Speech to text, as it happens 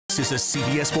This is a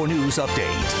CBS 4 News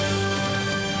update.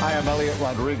 Hi, I'm Elliot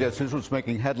Rodriguez. Here's what's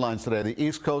making headlines today. The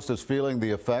East Coast is feeling the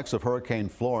effects of Hurricane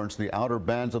Florence, the outer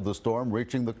bands of the storm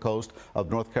reaching the coast of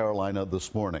North Carolina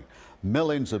this morning.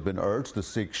 Millions have been urged to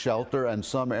seek shelter, and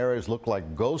some areas look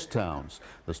like ghost towns.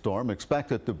 The storm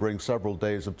expected to bring several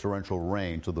days of torrential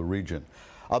rain to the region.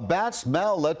 A bad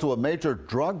smell led to a major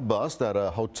drug bust at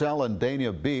a hotel in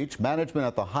Dania Beach. Management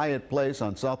at the Hyatt Place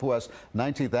on Southwest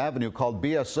 19th Avenue called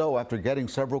BSO after getting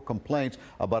several complaints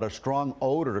about a strong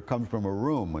odor coming from a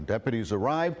room. When deputies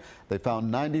arrived, they found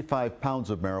 95 pounds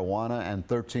of marijuana and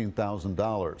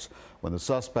 $13,000. When the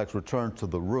suspects returned to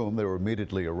the room, they were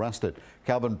immediately arrested.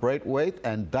 Calvin Braithwaite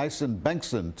and Dyson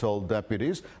Bengtson told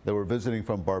deputies they were visiting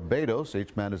from Barbados.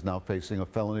 Each man is now facing a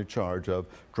felony charge of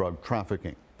drug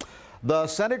trafficking. The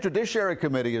Senate Judiciary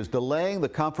Committee is delaying the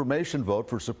confirmation vote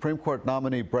for Supreme Court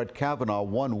nominee Brett Kavanaugh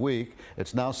 1 week.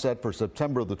 It's now set for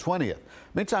September the 20th.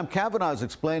 Meantime, Kavanaugh is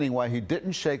explaining why he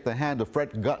didn't shake the hand of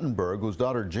Fred Guttenberg, whose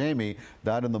daughter Jamie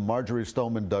died in the Marjorie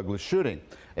Stoneman Douglas shooting.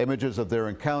 Images of their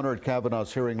encounter at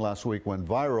Kavanaugh's hearing last week went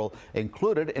viral,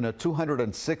 included in a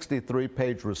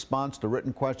 263-page response to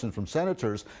written questions from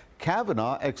senators.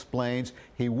 Kavanaugh explains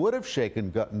he would have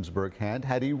shaken Guttenberg's hand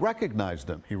had he recognized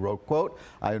him. He wrote, quote,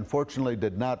 "I unfortunately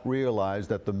did not realize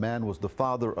that the man was the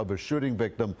father of a shooting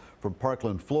victim from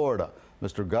Parkland, Florida.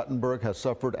 Mr. Guttenberg has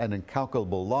suffered an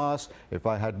incalculable loss. If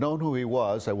I had known who he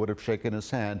was, I would have shaken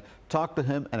his hand, talked to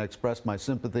him, and expressed my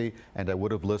sympathy, and I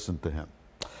would have listened to him."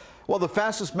 Well, the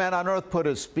fastest man on Earth put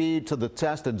his speed to the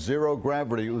test in zero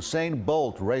gravity. Usain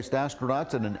Bolt raced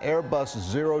astronauts in an Airbus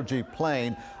zero-G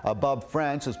plane above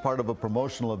France as part of a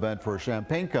promotional event for a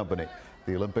champagne company.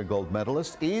 The Olympic gold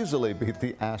medalist easily beat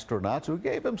the astronauts, who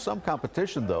gave him some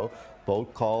competition, though.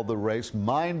 Bolt called the race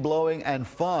mind-blowing and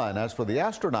fun. As for the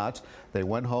astronauts, they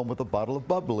went home with a bottle of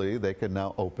bubbly they can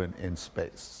now open in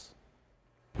space.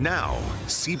 Now,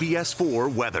 CBS 4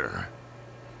 weather.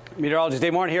 Meteorologist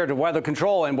Dave Martin here to Weather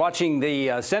Control, and watching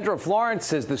the center of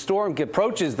Florence as the storm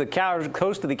approaches the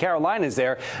coast of the Carolinas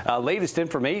there. Latest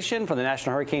information from the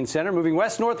National Hurricane Center, moving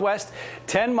west-northwest,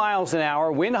 10 miles an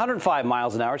hour, wind 105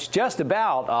 miles an hour. It's just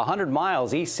about 100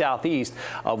 miles east-southeast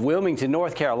of Wilmington,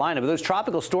 North Carolina. But those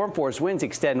tropical storm force winds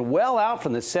extend well out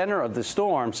from the center of the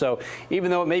storm. So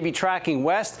even though it may be tracking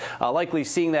west, likely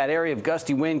seeing that area of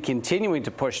gusty wind continuing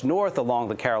to push north along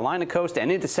the Carolina coast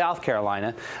and into South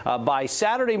Carolina. By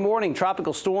Saturday morning,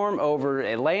 tropical storm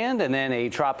over land, and then a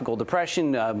tropical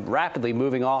depression rapidly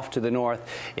moving off to the north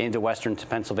into western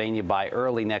Pennsylvania by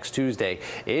early next Tuesday.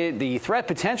 The threat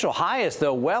potential highest,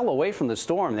 though, well away from the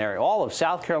storm there. All of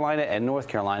South Carolina and North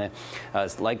Carolina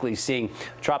is likely seeing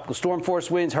tropical storm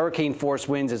force winds, hurricane force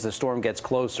winds as the storm gets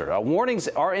closer. Warnings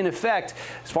are in effect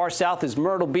as far south as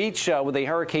Myrtle Beach with a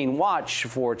hurricane watch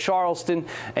for Charleston.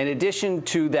 In addition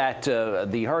to that,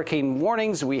 the hurricane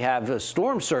warnings, we have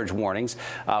storm surge warnings.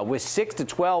 With 6 to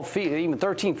 12 feet, even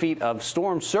 13 feet of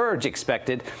storm surge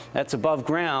expected. That's above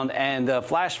ground, and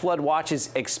flash flood watches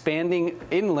expanding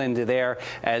inland there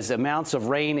as amounts of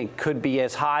rain could be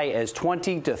as high as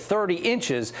 20 to 30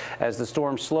 inches as the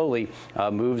storm slowly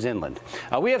moves inland.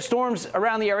 We have storms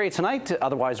around the area tonight,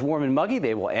 otherwise warm and muggy.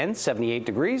 They will end. 78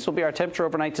 degrees will be our temperature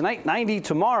overnight tonight. 90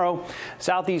 tomorrow.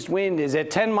 Southeast wind is at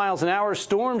 10 miles an hour.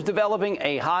 Storms developing,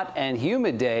 a hot and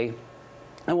humid day.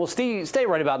 And we'll stay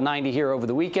right about 90 here over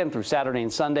the weekend through Saturday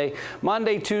and Sunday.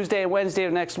 Monday, Tuesday, and Wednesday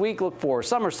of next week, look for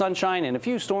summer sunshine and a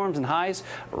few storms and highs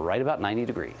right about 90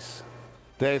 degrees.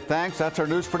 Dave, thanks. That's our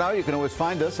news for now. You can always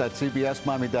find us at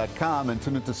CBSMiami.com and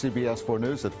tune into CBS 4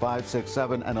 News at 5, 6,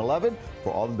 7, and 11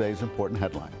 for all the day's important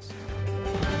headlines.